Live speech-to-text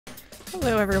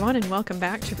Hello everyone and welcome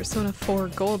back to Persona 4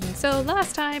 Golden. So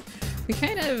last time we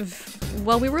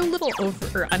we were a little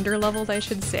over or under leveled, I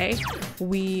should say.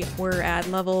 We were at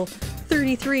level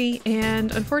 33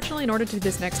 and unfortunately in order to do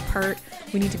this next part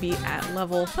we need to be at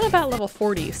about level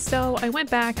 40. So I went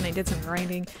back and I did some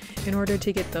grinding in order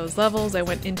to get those levels. I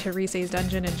went into Risei's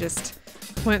dungeon and just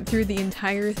went through the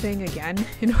entire thing again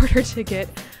in order to get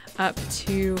up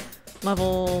to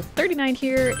level 39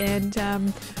 here, and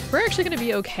we're actually going to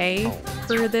be okay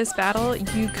for this battle.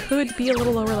 You could be a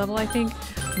little lower level, I think,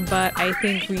 but I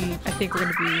think we're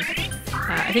going to be.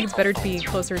 I think it's better to be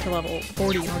closer to level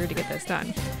 40 in order to get this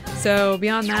done. So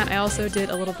beyond that, I also did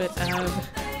a little bit of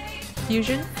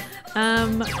fusion.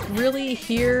 Really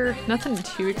here, nothing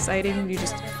too exciting. You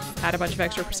just had a bunch of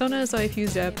extra personas, so I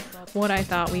fused up what I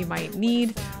thought we might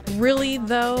need. Really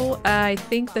though, I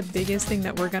think the biggest thing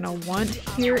that we're gonna want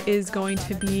here is going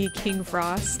to be King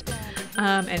Frost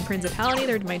and Principality.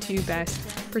 They're my two best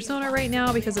persona right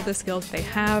now because of the skills they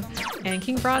have. And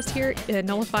King Frost here, it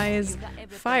nullifies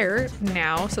fire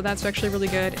now, so that's actually really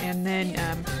good, and then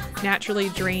naturally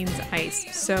drains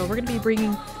ice. So we're gonna be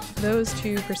bringing those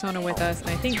two persona with us, and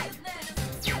I think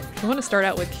we want to start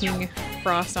out with King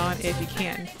Frost on if you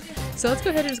can. So let's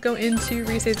go ahead and just go into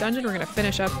Risei's dungeon. We're going to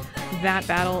finish up that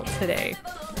battle today.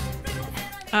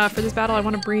 For this battle, I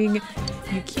want to bring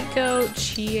Yukiko,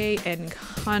 Chie, and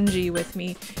Kanji with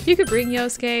me. You could bring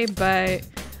Yosuke, but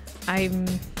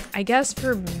I guess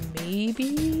for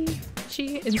maybe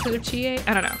Chie instead of Chie?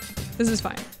 I don't know. This is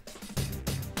fine.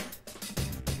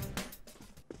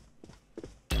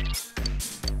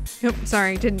 Nope,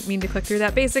 sorry, didn't mean to click through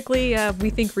that. Basically,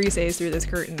 we think Risei is through this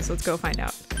curtain, so let's go find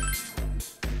out.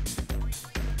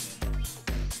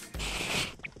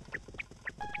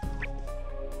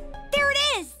 There it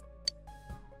is!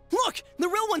 Look! The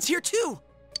real one's here too!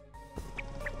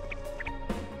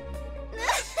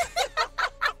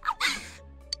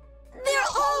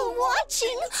 They're all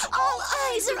watching! All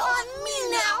eyes are on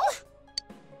me now!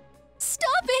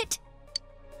 Stop it!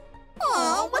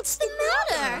 Oh, what's the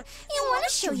matter? You want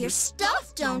to show your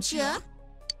stuff, don't you?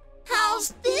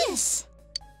 How's this?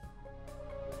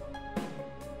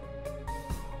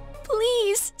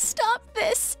 Please, stop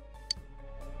this!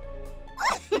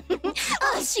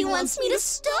 Oh, she wants me to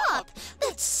stop!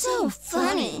 That's so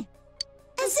funny!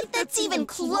 As if that's even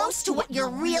close to what you're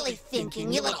really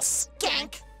thinking, you little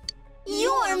skank!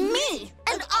 You're me,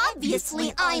 and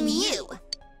obviously I'm you!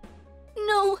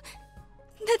 No,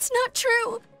 that's not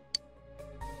true!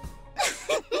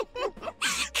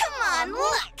 Come on,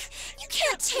 look! You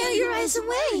can't tear your eyes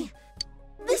away!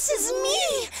 This is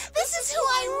me! This is who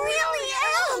I really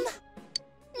am!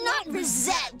 Not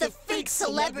Rosette, the fake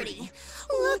celebrity.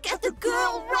 Look at the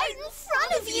girl right in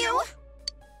front of you!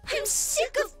 I'm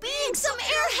sick of being some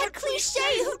airhead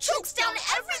cliché who chokes down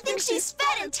everything she's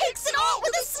fed and takes it all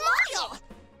with a smile!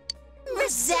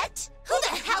 Rosette? Who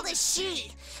the hell is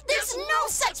she? There's no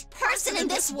such person in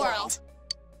this world!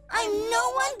 I'm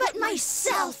no one but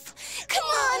myself. Come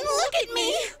on, look at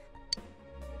me.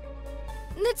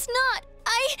 That's not,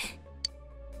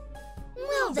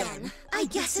 Well then, I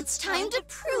guess it's time to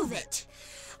prove it.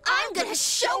 I'm gonna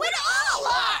show it all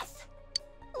off.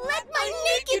 Let my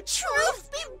naked truth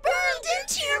be burned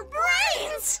into your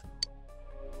brains.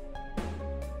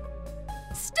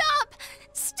 Stop!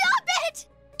 Stop it!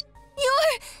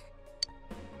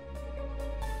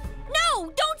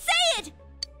 No, don't say it!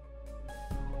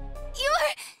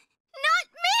 You're not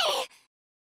me!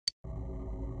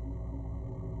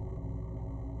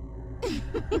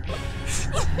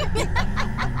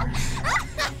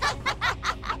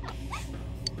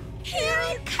 Here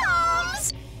it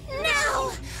comes!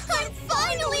 Now, I'm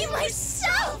finally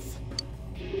myself!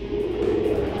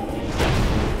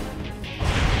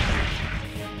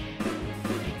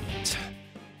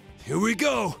 Here we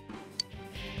go!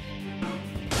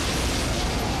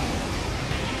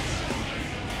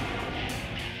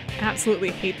 Absolutely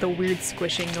hate the weird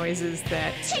squishing noises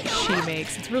that she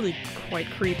makes. It's really quite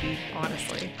creepy,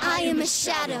 honestly. I am a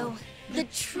shadow, the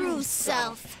true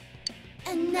self.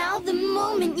 And now the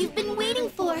moment you've been waiting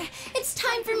for. It's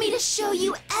time for me to show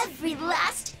you every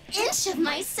last inch of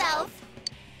myself.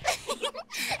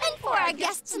 And for our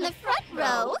guests in the front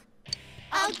row,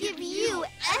 I'll give you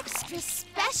extra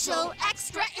special,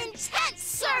 extra intense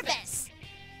service.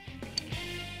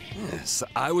 Yes,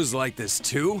 I was like this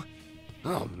too.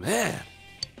 Oh man.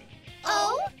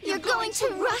 Oh, you're going to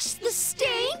rush the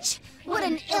stage? What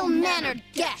an ill-mannered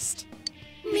guest.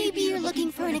 Maybe you're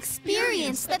looking for an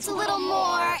experience that's a little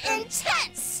more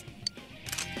intense.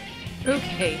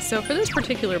 Okay, so for this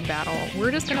particular battle,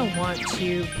 we're just gonna want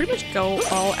to pretty much go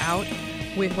all out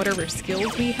with whatever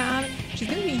skills we have. She's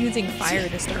going to be using fire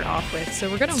to start off with, so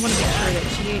we're going to want to make sure that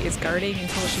she is guarding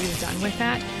until she's done with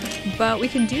that. But we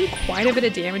can do quite a bit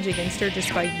of damage against her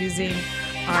just by using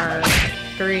our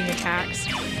scurrying attacks.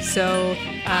 So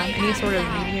any sort of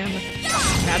medium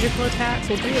magical attacks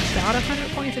will do about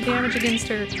 100 points of damage against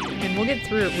her, and we'll get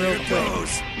through it real quick.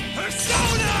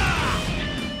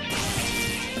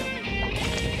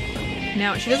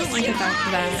 Now, she doesn't like the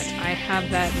fact that I have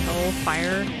that null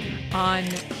fire on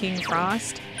King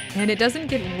Frost, and it doesn't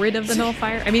get rid of the null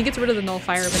fire. I mean, it gets rid of the null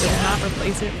fire, but it does not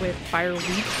replace it with fire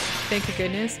weak, thank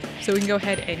goodness. So we can go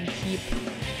ahead and keep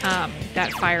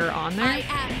that fire on there.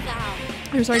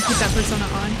 I'm sorry, keep that persona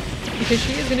on, because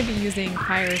she is going to be using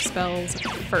fire spells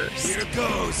first. Here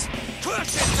goes.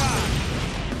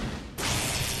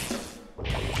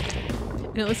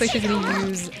 And it looks like she's going to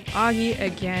use Augie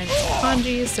against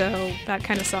Hanji, so that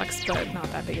kind of sucks, but not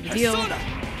that big of a deal.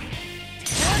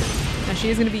 Now she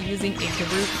is going to be using a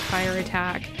group fire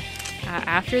attack.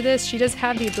 After this, she does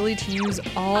have the ability to use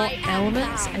all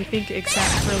elements, I think, except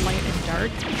for light and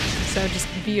dark, so just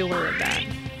be aware of that.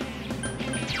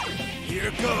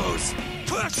 Here goes.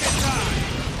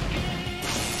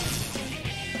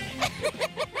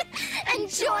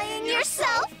 Enjoying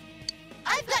yourself?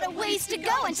 I've got a ways to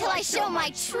go until I show my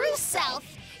true self.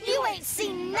 You ain't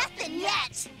seen nothing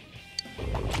yet.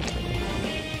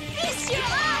 Feast your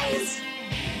eyes!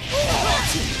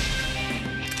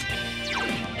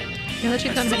 Now that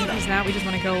she's done hitting these out, we just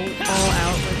want to go all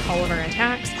out with all of our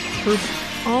attacks. We're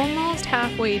almost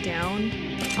halfway down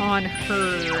on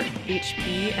her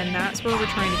HP, and that's where we're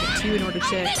trying to get to in order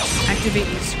to activate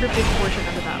the scripted portion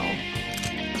of the battle.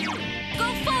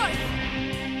 Go forth!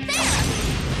 There!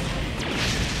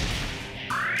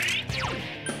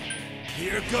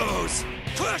 Here goes.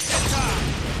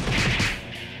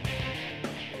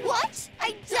 What?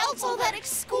 I dealt all that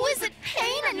exquisite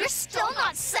pain and you're still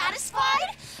not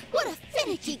satisfied? What a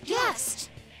finicky guest!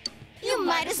 You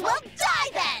might as well die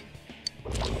then!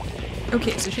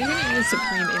 Okay, so she's going to use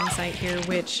Supreme Insight here,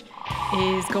 which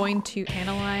is going to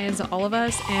analyze all of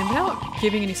us, and without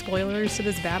giving any spoilers to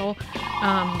this battle,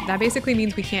 that basically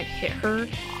means we can't hit her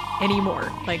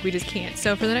anymore. Like, we just can't.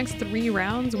 So for the next 3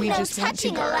 rounds, we just want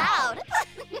to guard. Allowed.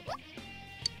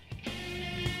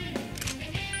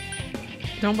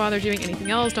 Don't bother doing anything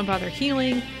else, don't bother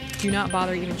healing, do not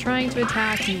bother even trying to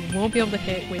attack. You won't be able to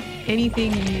hit with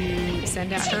anything you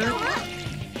send at her.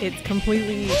 It's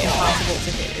completely impossible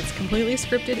to hit. It's completely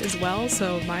scripted as well,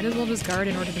 so might as well just guard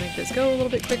in order to make this go a little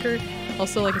bit quicker.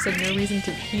 Also, like I said, no reason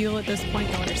to heal at this point,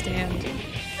 you'll understand.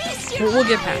 We'll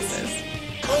get past this.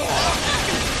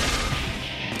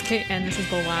 Okay, and this is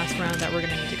the last round that we're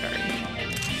gonna need to guard.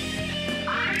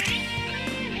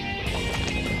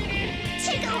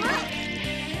 Take a look!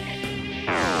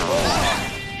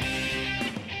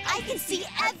 I can see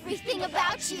everything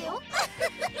about you!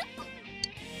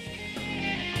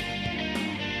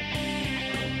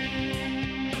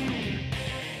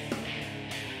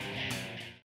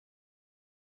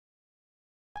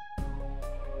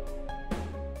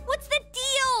 What's the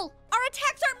deal? Our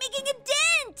attacks aren't making a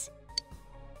dent!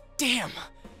 Damn.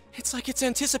 It's like it's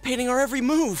anticipating our every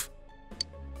move.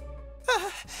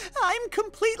 I'm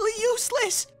completely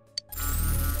useless!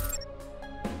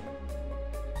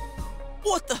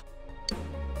 What the?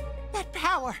 That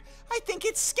power! I think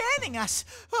it's scanning us!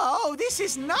 Oh, this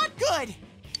is not good!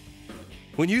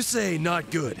 When you say not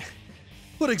good,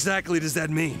 what exactly does that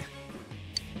mean?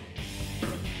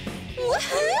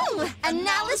 Woohoo!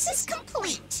 Analysis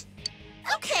complete!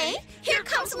 Okay, here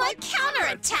comes my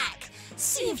counterattack!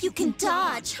 See if you can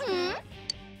dodge, hmm?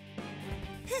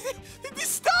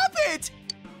 Stop it!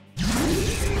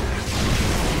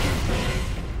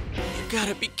 You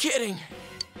gotta be kidding.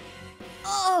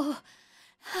 Oh,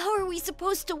 how are we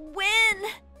supposed to win?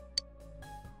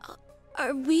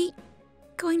 Are we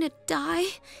going to die?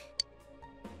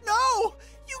 No!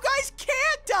 You guys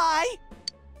can't die!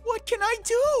 What can I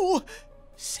do?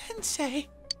 Sensei.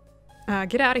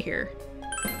 Get out of here.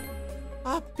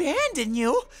 Abandon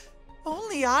you?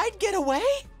 Only I'd get away?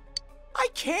 I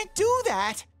can't do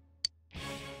that.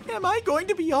 Am I going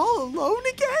to be all alone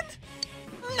again?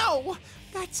 No,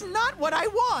 that's not what I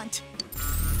want.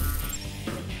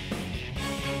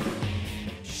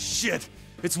 Shit!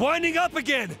 It's winding up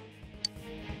again!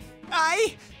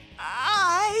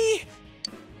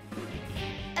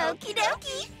 Okie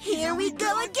dokie, here we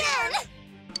go again.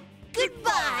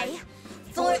 Goodbye,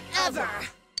 forever.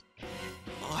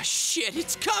 Oh shit,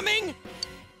 it's coming!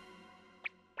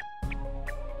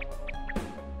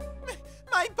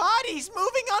 My body's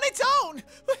moving on its own.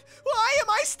 Why am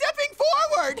I stepping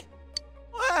forward?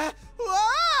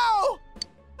 Wow!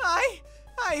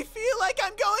 I feel like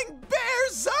I'm going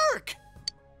berserk!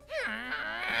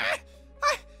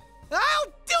 I'll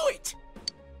do it!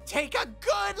 Take a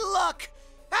good look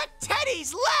at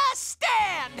Teddie's last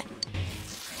stand!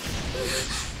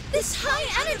 This high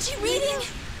energy reading,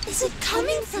 is it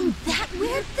coming from that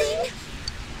weird thing?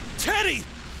 Teddie!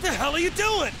 The hell are you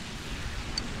doing?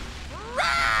 Roar!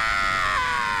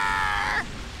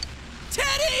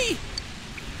 Teddie!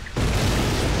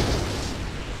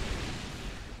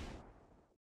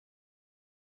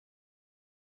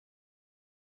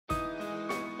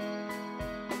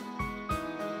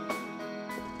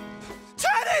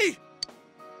 Teddie!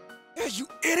 You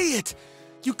idiot!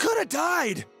 You could have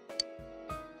died!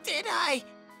 Did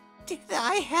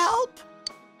I help?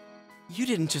 You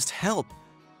didn't just help.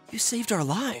 You saved our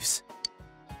lives.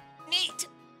 Neat.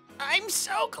 I'm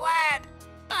so glad.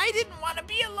 I didn't want to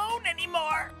be alone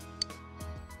anymore.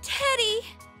 Teddie!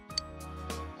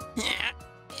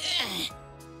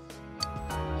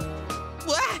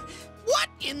 What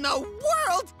in the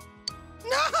world?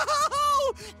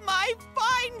 No! My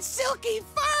fine silky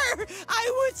fur!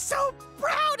 I was so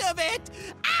proud of it!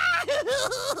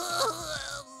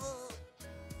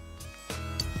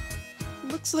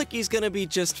 Looks like he's gonna be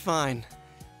just fine,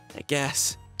 I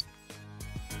guess.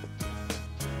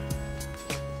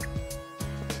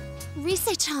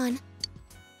 Rise-chan.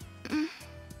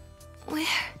 Where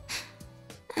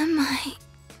am I?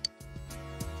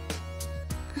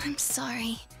 I'm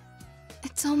sorry.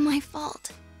 It's all my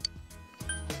fault.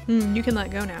 You can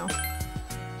let go now.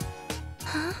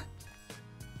 Huh?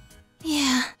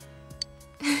 Yeah.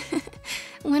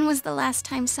 When was the last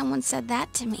time someone said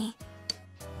that to me?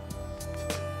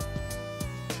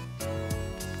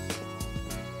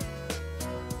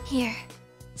 Here,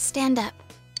 stand up.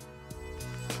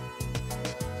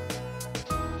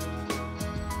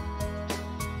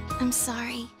 I'm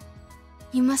sorry.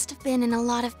 You must have been in a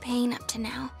lot of pain up to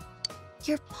now.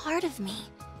 You're part of me,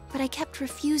 but I kept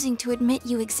refusing to admit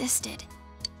you existed.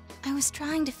 I was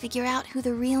trying to figure out who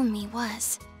the real me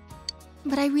was.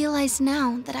 But I realize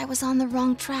now that I was on the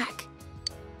wrong track.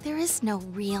 There is no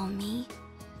real me.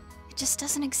 It just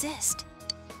doesn't exist.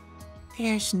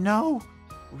 There's no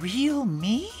real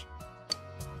me?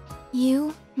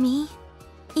 You, me,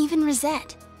 even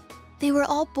Rosette. They were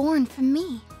all born from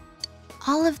me.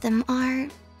 All of them are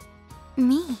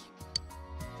me.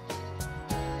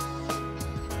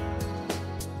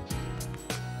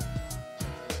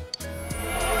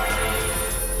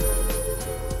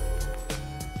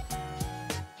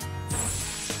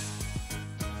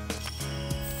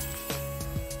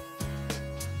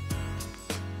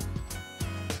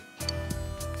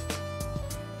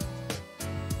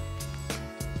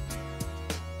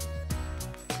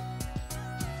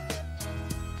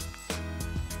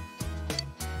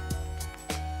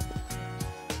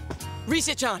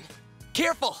 Rise-chan!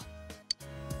 Careful!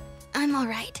 I'm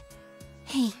alright.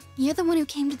 Hey, you're the one who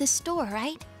came to the store,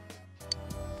 right?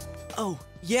 Oh,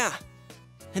 yeah.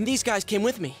 And these guys came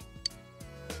with me.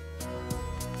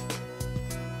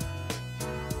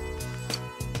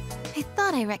 I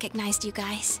thought I recognized you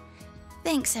guys.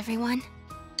 Thanks, everyone.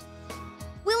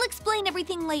 We'll explain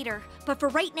everything later, but for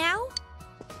right now...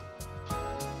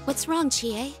 What's wrong,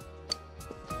 Chie?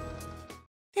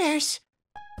 There's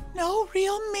no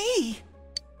real me.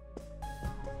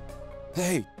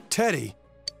 Hey, Teddie.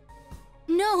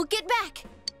 No, get back!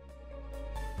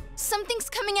 Something's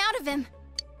coming out of him.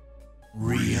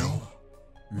 Real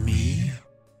me?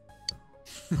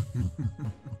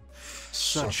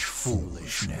 Such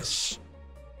foolishness.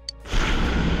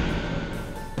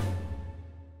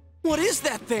 What is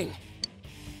that thing?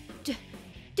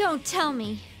 Don't tell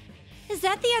me. Is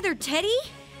that the other Teddie?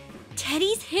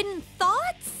 Teddie's hidden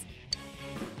thoughts?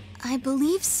 I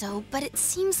believe so, but it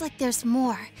seems like there's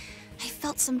more. I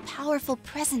felt some powerful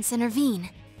presence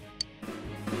intervene.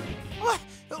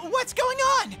 What's going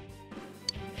on?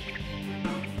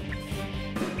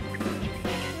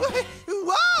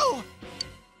 Whoa!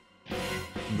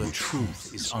 The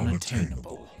truth is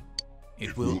unattainable.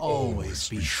 It will always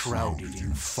be shrouded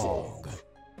in fog.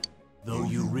 Though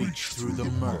you reach through the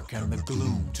murk and the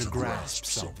gloom to grasp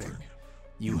something,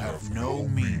 you have no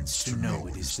means to know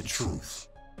it is the truth.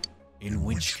 In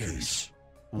which case,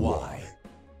 why?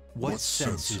 What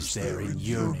sense is there in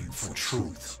yearning for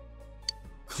truth?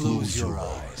 Close your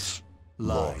eyes,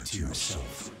 lie to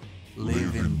yourself,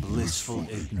 live in blissful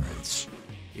ignorance.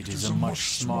 It is a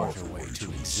much smarter way to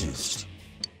exist.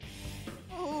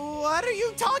 What are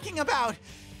you talking about?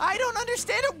 I don't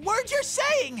understand a word you're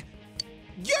saying!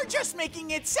 You're just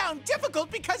making it sound difficult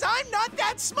because I'm not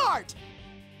that smart!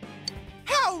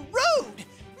 How rude!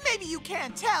 Maybe you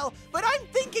can't tell, but I'm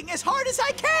thinking as hard as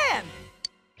I can!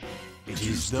 It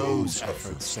is those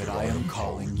efforts that I am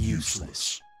calling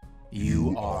useless.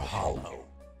 You are hollow,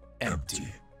 empty.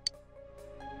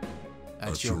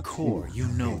 At your core, you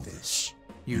know this.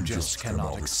 You just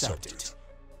cannot accept it.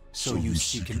 So you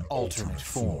seek an alternate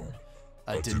form,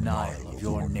 a denial of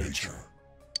your nature.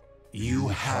 You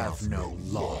have no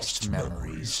lost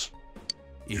memories.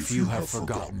 If you have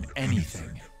forgotten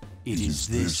anything, it is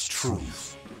this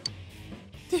truth.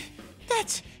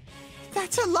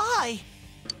 That's a lie!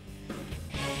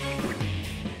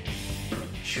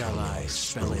 Shall I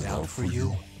spell it out for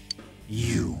you?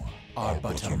 You are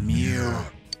but a mere...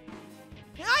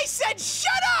 I said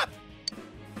shut up!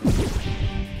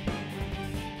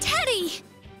 Teddie!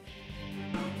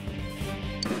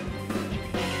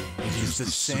 It is the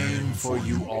same for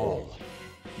you all.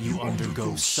 You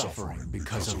undergo suffering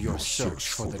because of your search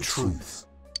for the truth.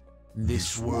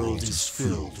 This world is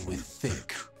filled with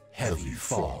thick, heavy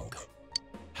fog.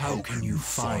 How can you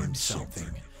find something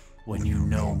when you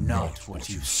know not what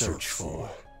you search for?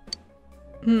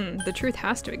 The truth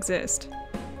has to exist.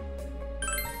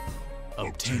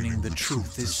 Obtaining the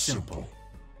truth is simple.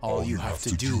 All you have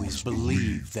to do is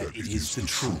believe that it is the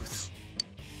truth.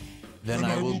 Then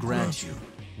I will grant you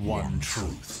one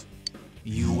truth.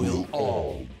 You will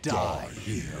all die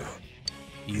here.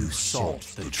 You sought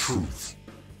the truth,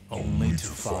 only to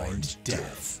find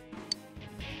death.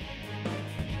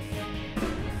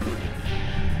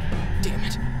 Damn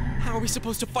it. How are we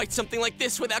supposed to fight something like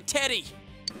this without Teddie?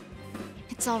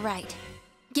 It's all right.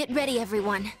 Get ready,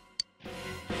 everyone.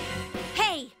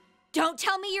 Hey! Don't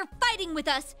tell me you're fighting with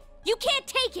us! You can't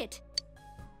take it!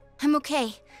 I'm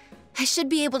okay. I should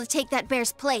be able to take that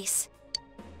bear's place.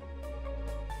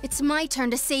 It's my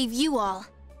turn to save you all.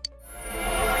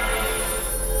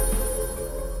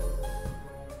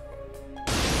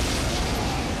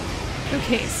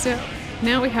 Okay, so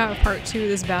now we have part 2 of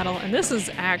this battle, and this is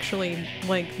actually,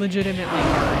 like, legitimately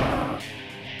hard.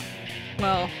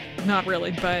 Well, not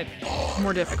really, but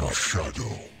more difficult.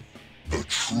 Shadow, the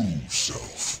true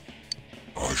self.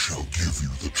 I shall give you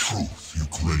the truth you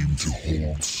claim to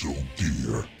hold so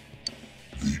dear.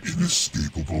 The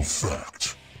inescapable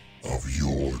fact of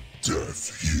your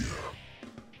death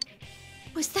here.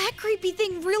 Was that creepy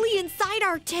thing really inside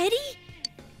our Teddie?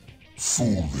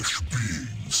 Foolish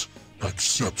beings,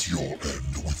 accept your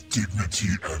end with dignity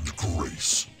and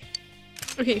grace.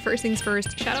 Okay, first things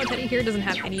first, Shadow Teddie here doesn't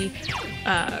have any,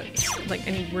 like,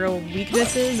 any real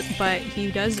weaknesses, but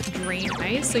he does drain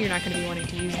ice, so you're not going to be wanting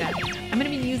to use that. I'm going to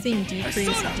be using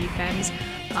Decrease Defense,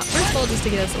 first of all, just to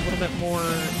get us a little bit more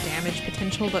damage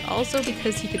potential, but also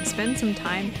because he can spend some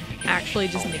time actually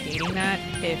just negating that,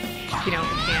 if, you know,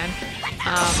 he can.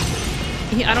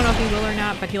 I don't know if he will or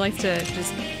not, but he likes to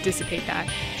just dissipate that.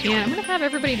 And I'm going to have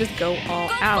everybody just go all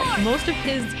out. Most of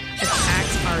his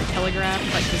attacks are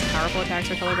telegraphed, like his powerful attacks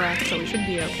are telegraphed, so we should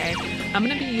be okay. I'm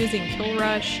going to be using Kill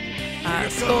Rush,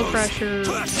 Skull Crusher,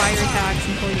 Fire attacks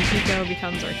until Yukiko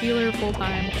becomes our healer full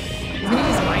time. He's going to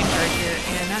use Mind Charge here,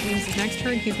 and that means his next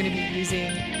turn he's going to be using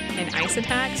an Ice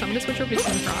attack, so I'm going to switch over to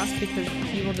Team Frost because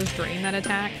he will just drain that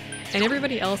attack. And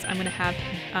everybody else I'm going to have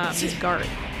his guard.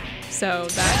 So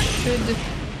that should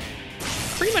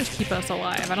pretty much keep us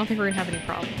alive. I don't think we're going to have any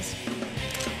problems.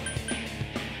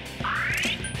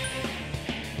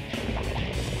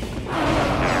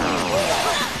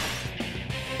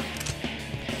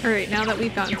 Alright, now that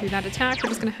we've gotten through that attack, we're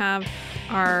just going to have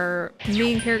our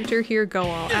main character here go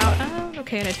all out.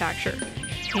 Okay, an attack, sure.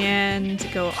 And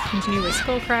continue with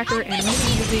Skullcracker, and I'm going to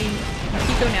be using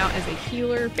Yukiko now as a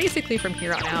healer, basically from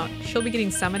here on out. She'll be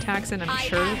getting some attacks in, I'm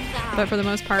sure, but for the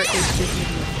most part, it's just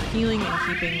for healing and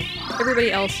keeping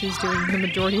everybody else who's doing the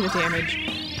majority of the damage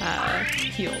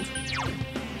healed.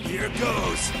 Here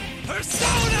goes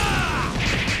Persona!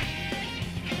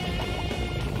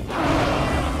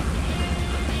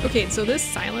 Okay, so this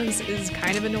silence is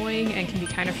kind of annoying and can be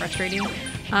kind of frustrating.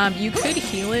 You could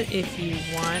heal it if you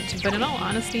want, but in all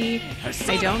honesty,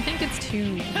 I don't think it's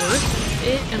too worth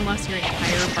it unless your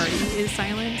entire party is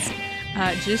silenced.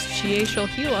 Just Chie, she'll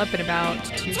heal up in about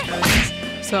 2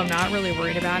 turns, so I'm not really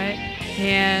worried about it.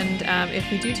 And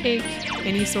if we do take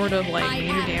any sort of like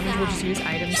major damage, we'll just use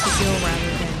items to heal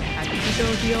rather than have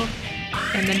Yukiko heal.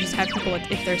 And then just have people,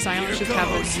 if they're silenced, just have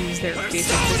them use their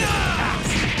basic physical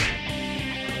attacks.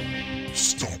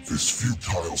 Stop this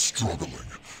futile struggling.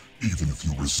 Even if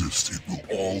you resist, it will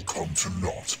all come to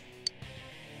naught.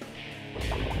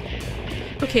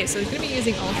 Okay, so he's going to be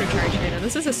using Ultra Charge here. Now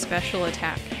this is a special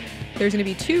attack. There's going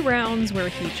to be 2 rounds where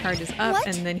he charges up,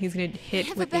 and then he's going to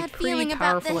hit with a pretty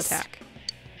powerful attack.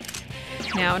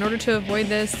 Now, in order to avoid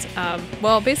this,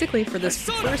 well, basically for this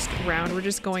first round, we're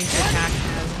just going to attack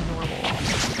as normal.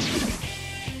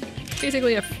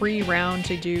 basically a free round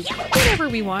to do whatever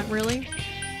we want, really.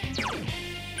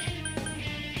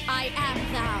 I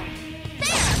am thou.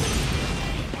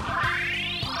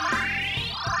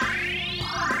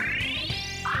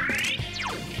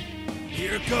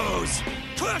 Here goes!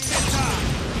 Crushing time!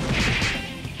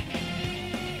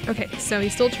 Okay, so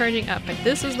he's still charging up, but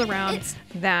this is the round It's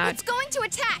that going to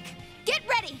attack. Get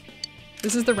ready.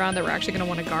 this is the round that we're actually going to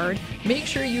want to guard. Make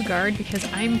sure you guard because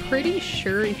I'm pretty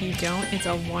sure if you don't, it's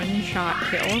a one-shot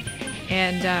kill,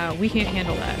 and we can't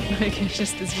handle that. Like, it's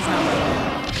just not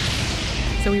worth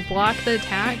it. So we block the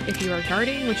attack if you are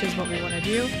guarding, which is what we want to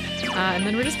do, and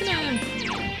then we're just gonna.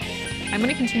 I'm going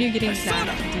to continue getting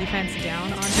that defense down on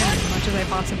him as much as I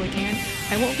possibly can.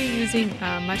 I won't be using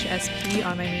much SP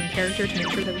on my main character to make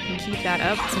sure that we can keep that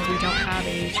up since we don't have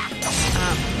a...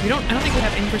 I don't think we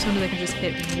have any persona that can just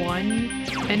hit one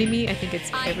enemy. I think it's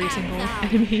every single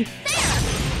enemy.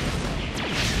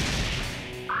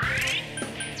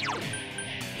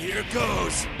 Here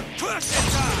goes! Crushing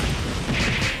time!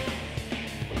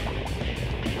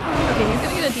 Okay, he's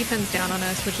gonna get a defense down on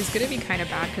us, which is gonna be kind of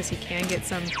bad because he can get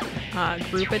some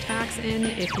group attacks in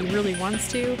if he really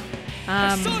wants to.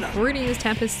 We're gonna use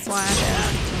Tempest Slash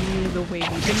and do the way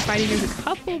we've been fighting. There's a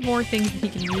couple more things that he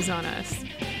can use on us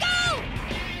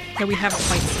that we haven't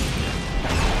quite seen.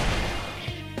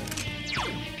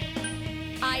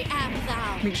 I am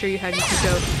thou. Make sure you have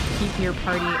Yukiko keep your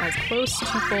party as close to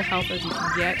full health as you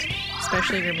can get,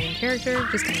 especially your main character,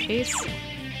 just in case.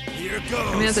 Here goes!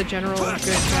 I mean, that's a general good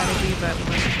strategy, but we're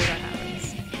not sure that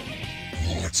happens.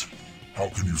 What? How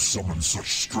can you summon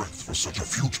such strength for such a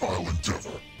futile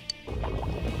endeavor?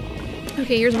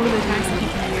 Okay, here's one of the attacks that he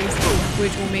can use,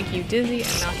 which will make you dizzy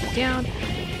and knock you down.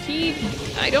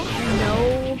 I don't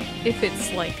know if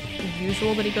it's like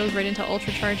usual that he goes right into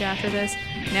Ultra Charge after this.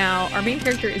 Now, our main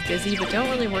character is dizzy, but don't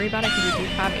really worry about it because we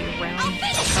do have a round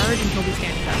charge and he'll be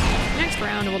standing up. Next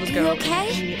round, we'll just go and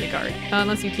immediately guard.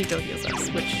 Unless Yukiko heals us,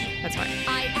 which, that's fine.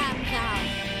 I am thou.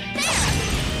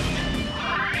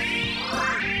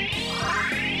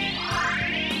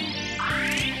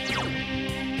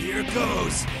 Here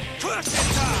goes!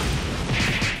 Crushing time!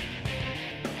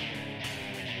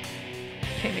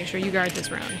 Okay, make sure you guard this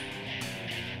round.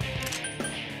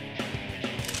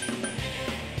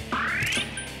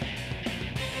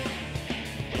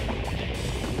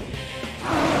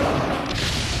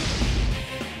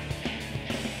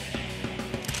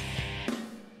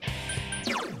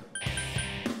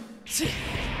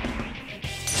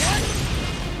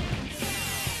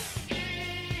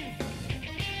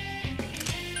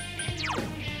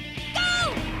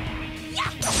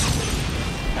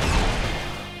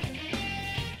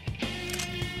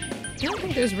 I don't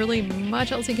think there's really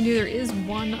much else he can do. There is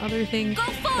one other thing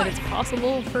that it's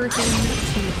possible for him to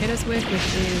hit us with,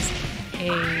 which is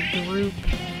a group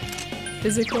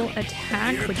physical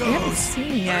attack, which we haven't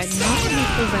seen yet. Normally he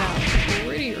pulls it out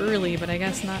pretty early, but I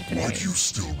guess not today. Why do you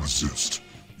still resist?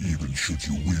 Even should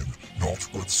you win, naught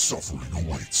but suffering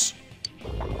awaits.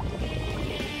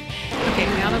 Okay,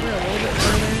 now that we're a little bit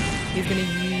further, he's gonna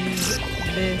use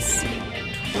this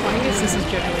twice. This is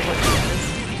generally what he does.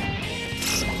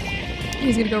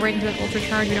 He's gonna go right into that Ultra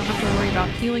Charge. We don't have to worry about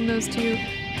healing those two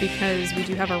because we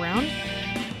do have a round.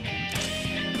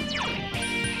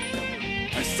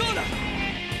 Persona!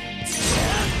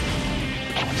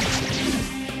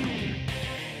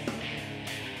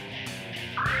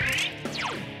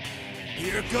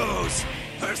 Here goes!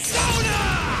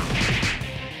 Persona!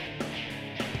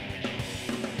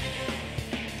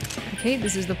 Okay,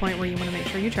 this is the point where you want to make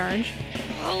sure you charge.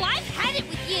 Oh, I've had it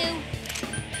with you.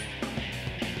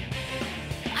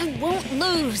 I won't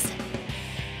lose.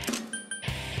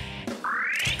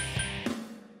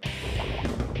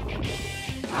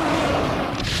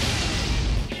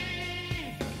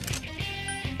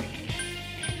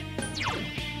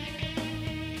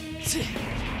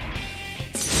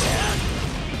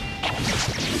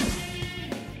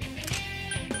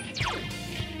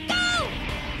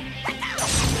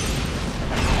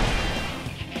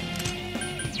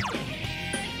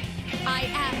 I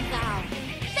am thou.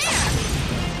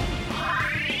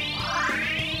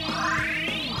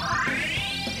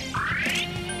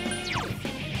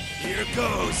 Here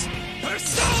goes!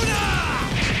 Persona!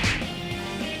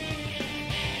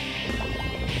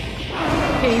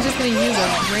 Okay, he's just going to use a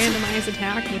randomized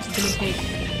attack, which is going to take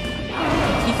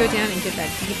Kiko down and get that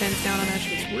defense down on us,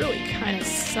 which really kind of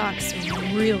sucks,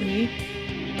 really.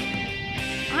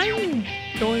 I'm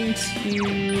going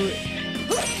to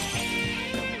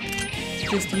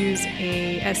just use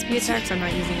a SP attack, so I'm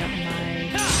not using up my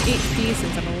HP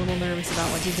since I'm a little nervous about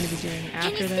what he's going to be doing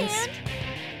after this.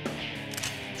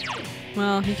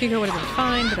 Well, Yukiko would have been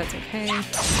fine, but that's okay. I'm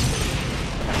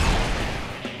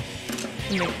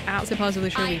like absolutely positively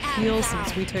sure we heal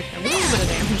since we took a little bit of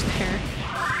damage there.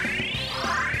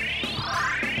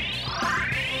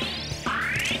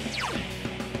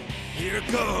 Here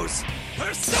goes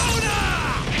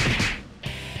Persona!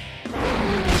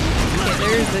 Okay,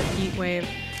 there's the heat wave.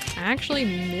 I actually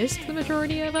missed the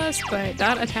majority of us, but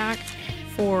that attack,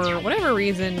 for whatever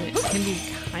reason, can be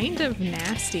kind of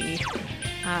nasty.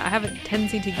 I have a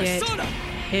tendency to get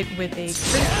hit with a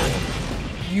critical,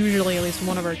 usually at least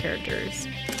one of our characters.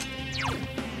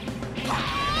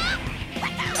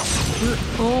 We're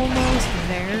almost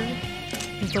there,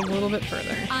 just a little bit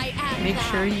further. Make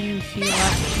sure you heal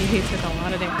up. She took a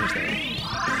lot of damage there.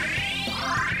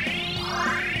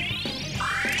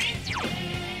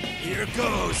 Here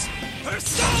goes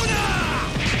Persona!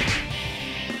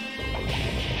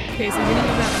 Okay, so I'm gonna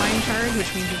use that Mind Charge,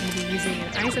 which means we're gonna be using an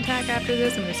ice attack after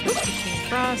this. I'm gonna switch to Chain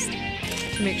Frost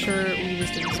to make sure we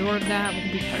just absorb that.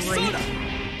 We'll be great.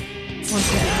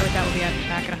 Once we absorb that, we'll be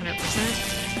back at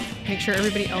 100%. Make sure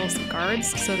everybody else guards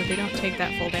so that they don't take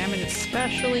that full damage,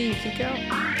 especially Yukiko.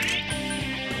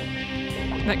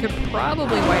 That could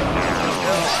probably wipe me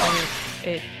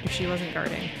out if she wasn't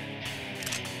guarding.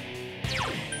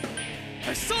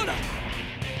 Persona!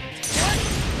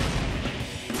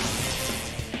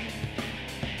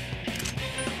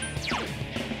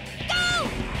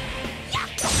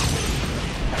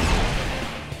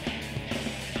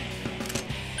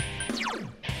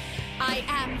 I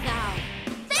am thou.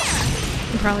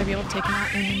 We'll probably be able to take him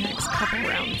out in the next couple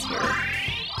rounds here.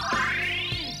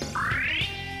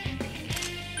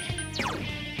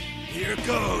 Here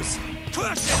goes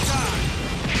Crush Attack!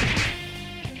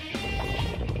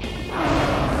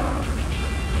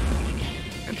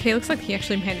 Okay, looks like he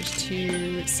actually managed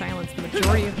to silence the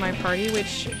majority of my party,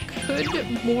 which could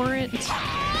warrant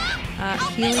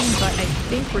healing, but I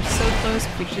think we're so close,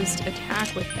 if we just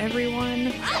attack with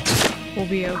everyone, we'll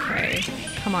be okay.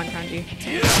 Come on, Kanji.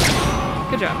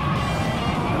 Good job.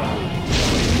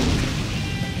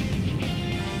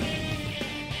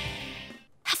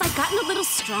 Have I gotten a little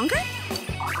stronger?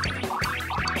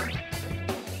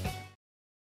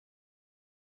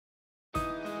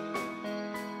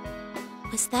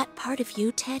 Was that part of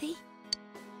you, Teddie?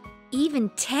 Even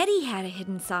Teddie had a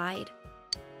hidden side.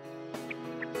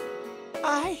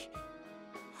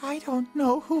 I don't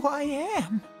know who I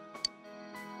am.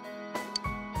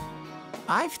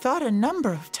 I've thought a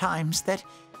number of times that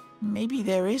maybe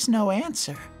there is no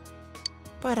answer.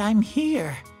 But I'm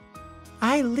here.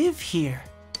 I live here.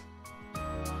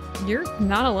 You're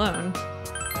not alone.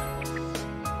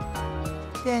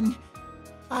 Then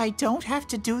I don't have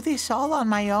to do this all on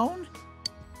my own?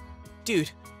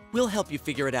 Dude, we'll help you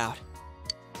figure it out.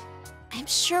 I'm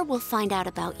sure we'll find out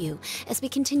about you as we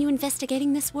continue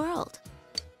investigating this world.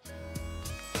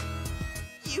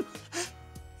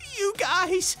 You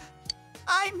guys,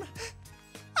 I'm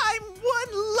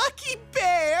one lucky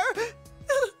bear.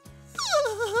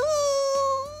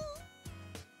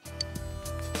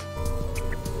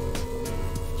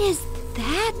 Is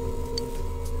that?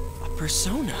 A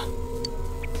persona.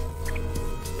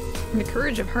 The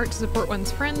courage of heart to support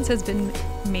one's friends has been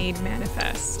made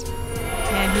manifest.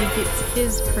 And he gets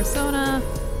his persona.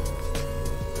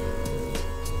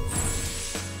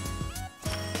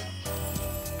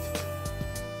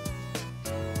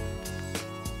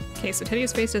 Okay, so Teddie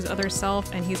has faced his other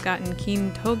self, and he's gotten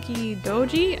Kintoki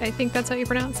Doji. I think that's how you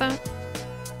pronounce that.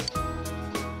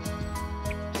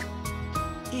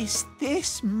 Is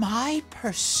this my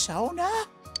persona?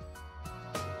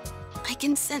 I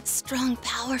can sense strong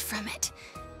power from it.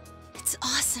 It's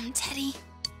awesome, Teddie.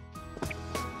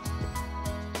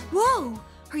 Whoa!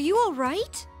 Are you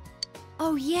alright?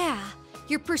 Oh yeah,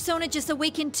 your persona just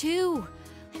awakened too.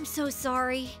 I'm so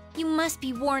sorry. You must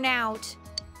be worn out.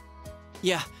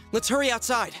 Yeah, let's hurry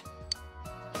outside.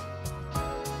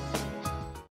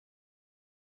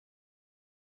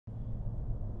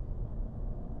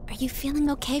 Are you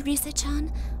feeling okay,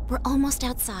 Risa-chan? We're almost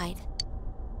outside.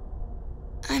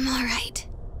 I'm alright.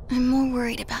 I'm more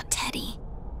worried about Teddie.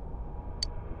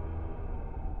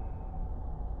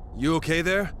 You okay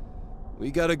there?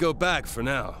 We gotta go back for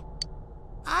now.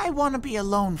 I want to be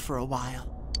alone for a while.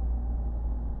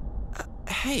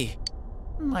 Hey.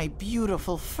 My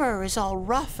beautiful fur is all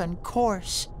rough and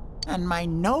coarse, and my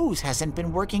nose hasn't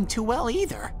been working too well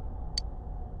either.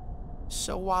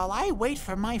 So while I wait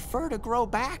for my fur to grow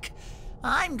back,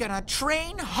 I'm gonna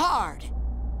train hard.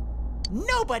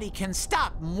 Nobody can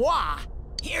stop moi.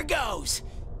 Here goes.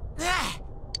 Ah.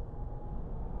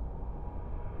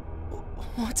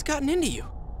 What's gotten into you?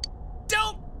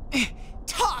 Don't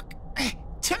talk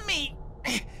to me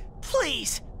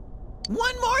Please!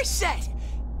 One more set!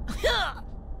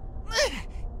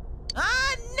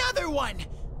 Another one!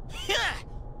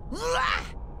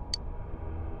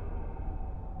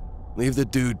 Leave the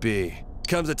dude be.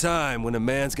 Comes a time when a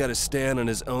man's gotta stand on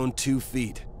his own 2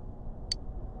 feet.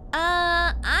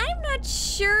 I'm not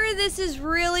sure this is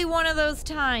really one of those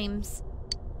times.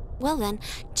 Well then,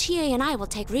 Chie and I will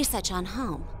take research on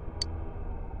home.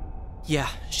 Yeah,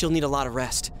 she'll need a lot of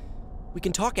rest. We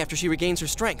can talk after she regains her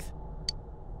strength.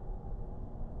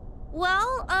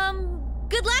 Well,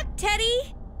 good luck,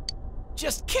 Teddie.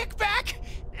 Just kick back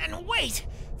and wait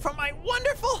for my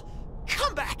wonderful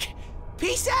comeback.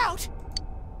 Peace out!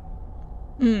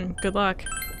 Good luck.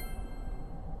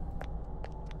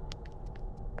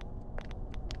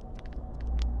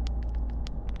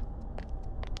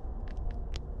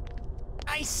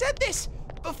 I said this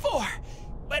before,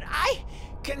 but I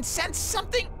can sense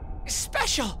something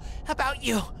special about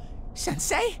you,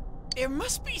 Sensei. There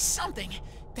must be something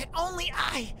that only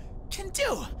I can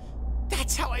do.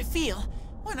 That's how I feel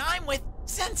when I'm with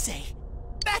Sensei.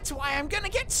 That's why I'm gonna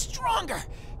get stronger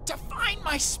to find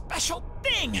my special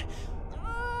thing.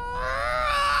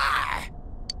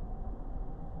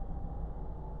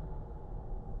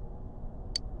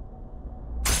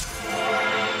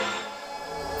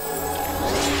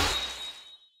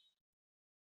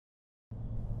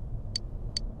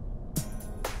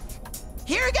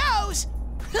 Here goes!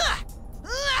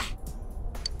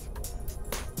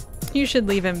 You should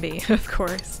leave him be, of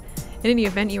course. In any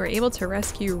event, you were able to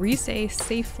rescue Rise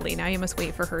safely. Now you must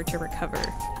wait for her to recover.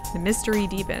 The mystery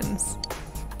deepens.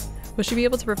 Will she be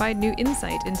able to provide new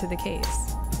insight into the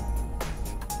case?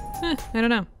 I don't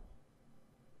know.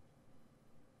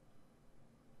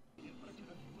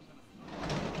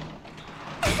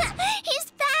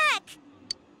 He's back!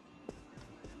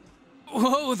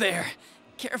 Whoa there!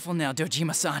 Careful now,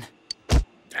 Dojima-san.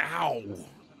 Ow!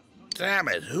 Damn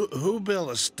it, who built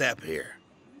a step here?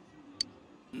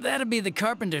 That'd be the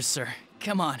carpenters, sir.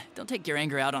 Come on, don't take your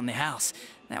anger out on the house.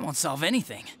 That won't solve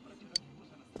anything.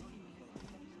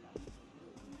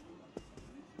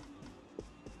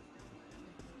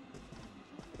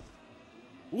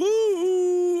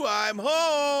 Woo! I'm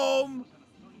home!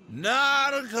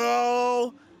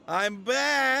 Nautical! I'm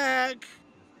back!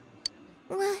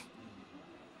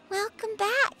 Welcome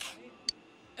back.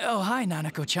 Oh, hi,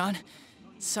 Nanako-chan.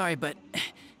 Sorry, but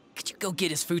could you go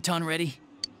get his futon ready?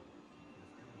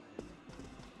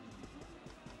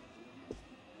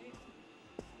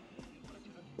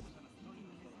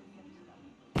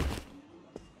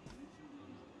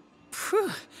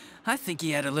 Phew, I think he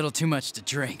had a little too much to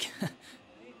drink.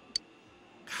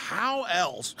 How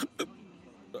else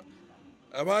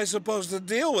am I supposed to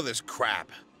deal with this crap?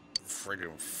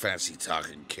 Friggin'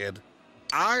 fancy-talking kid.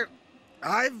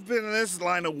 I've been in this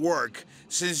line of work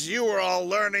since you were all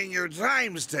learning your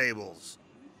times tables.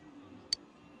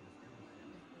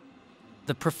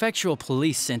 The prefectural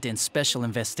police sent in special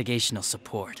investigational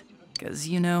support. 'Cause,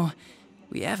 you know,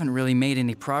 we haven't really made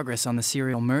any progress on the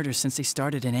serial murder since they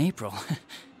started in April.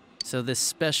 So this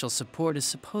special support is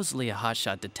supposedly a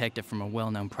hotshot detective from a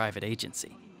well-known private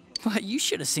agency. Well, you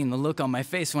should have seen the look on my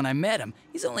face when I met him.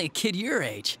 He's only a kid your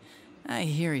age. I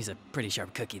hear he's a pretty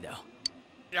sharp cookie, though.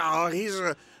 Oh, he's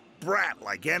a brat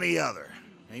like any other.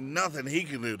 Ain't nothing he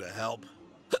can do to help.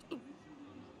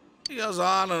 He goes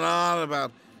on and on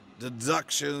about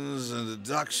deductions and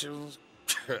deductions.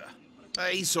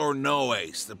 Ace or no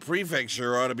ace, the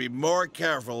prefecture ought to be more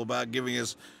careful about giving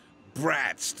us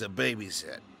brats to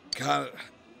babysit.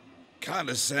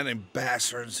 Condescending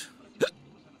bastards.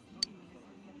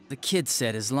 The kid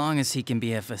said as long as he can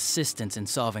be of assistance in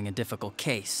solving a difficult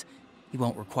case, he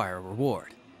won't require a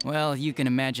reward. Well, you can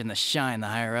imagine the shine the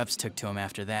higher-ups took to him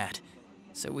after that,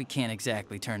 so we can't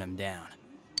exactly turn him down.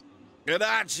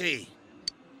 Gadachi!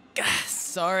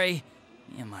 Sorry.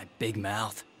 Yeah, my big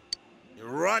mouth. You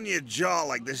run your jaw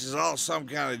like this is all some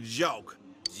kind of joke.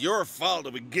 It's your fault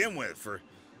to begin with for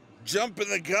jumping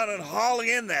the gun and hauling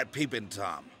in that peeping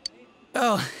Tom.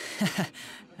 Oh,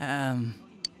 And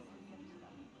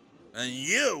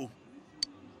you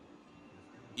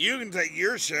can take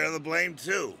your share of the blame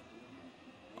too.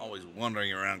 Always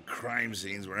wandering around crime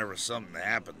scenes whenever something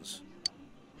happens.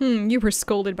 You were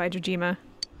scolded by Dojima.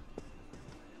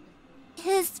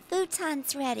 His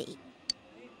futon's ready.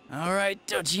 all right,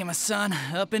 Dojima-san,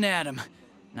 up and at him.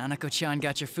 Nanako-chan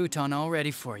got your futon all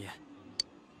ready for you.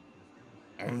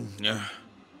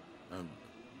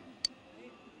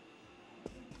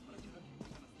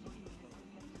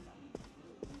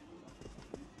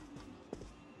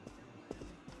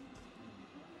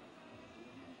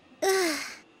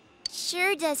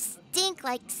 Sure does stink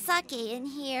like sake in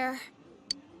here.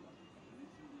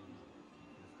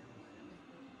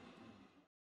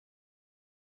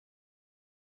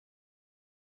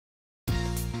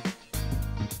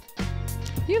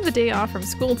 have the day off from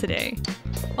school today.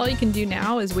 All you can do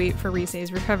now is wait for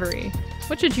Risei's recovery.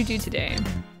 What should you do today?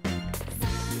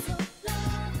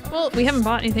 Well, we haven't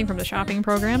bought anything from the shopping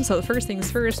program, so the first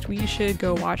things first, we should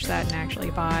go watch that and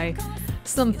actually buy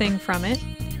something from it.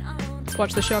 Let's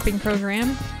watch the shopping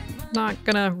program. Not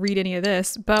gonna read any of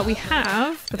this, but we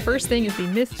have, the first thing is the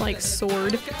Myth-like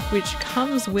sword, which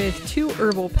comes with 2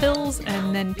 herbal pills,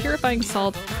 and then purifying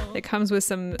salt that comes with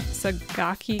some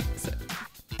sagaki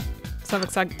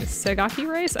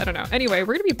rice? I don't know. Anyway,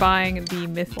 we're gonna be buying the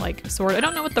Myth-like sword. I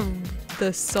don't know what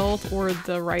the salt or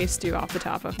the rice do off the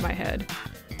top of my head.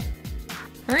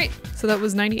 Alright, so that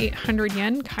was 9,800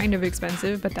 yen, kind of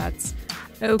expensive, but that's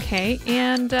okay.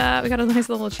 And we got a nice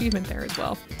little achievement there as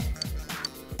well.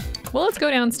 Well, let's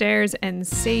go downstairs and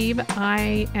save.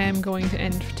 I am going to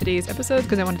end today's episode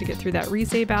because I wanted to get through that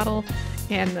Risei battle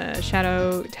and the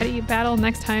Shadow Teddie battle.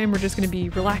 Next time, we're just going to be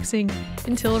relaxing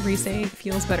until Risei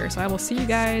feels better. So I will see you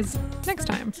guys next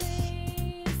time.